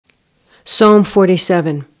Psalm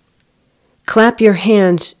 47. Clap your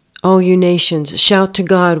hands, all you nations, shout to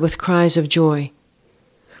God with cries of joy.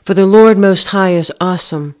 For the Lord Most High is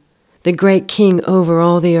awesome, the great King over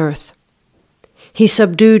all the earth. He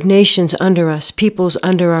subdued nations under us, peoples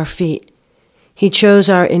under our feet. He chose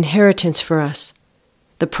our inheritance for us,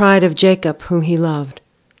 the pride of Jacob whom he loved.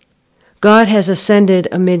 God has ascended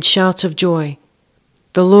amid shouts of joy,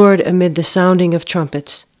 the Lord amid the sounding of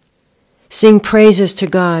trumpets. Sing praises to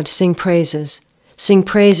God, sing praises. Sing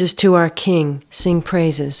praises to our King, sing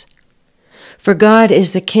praises. For God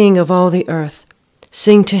is the King of all the earth.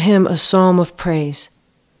 Sing to him a psalm of praise.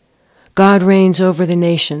 God reigns over the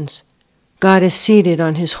nations. God is seated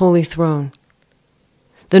on his holy throne.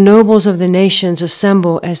 The nobles of the nations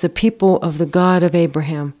assemble as the people of the God of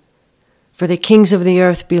Abraham. For the kings of the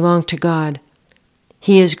earth belong to God.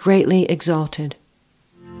 He is greatly exalted.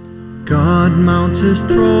 God mounts his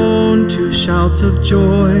throne to shouts of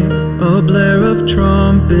joy, a blare of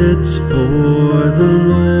trumpets for the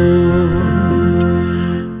Lord.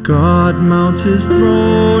 God mounts his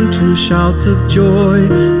throne to shouts of joy,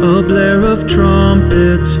 a blare of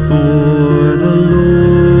trumpets for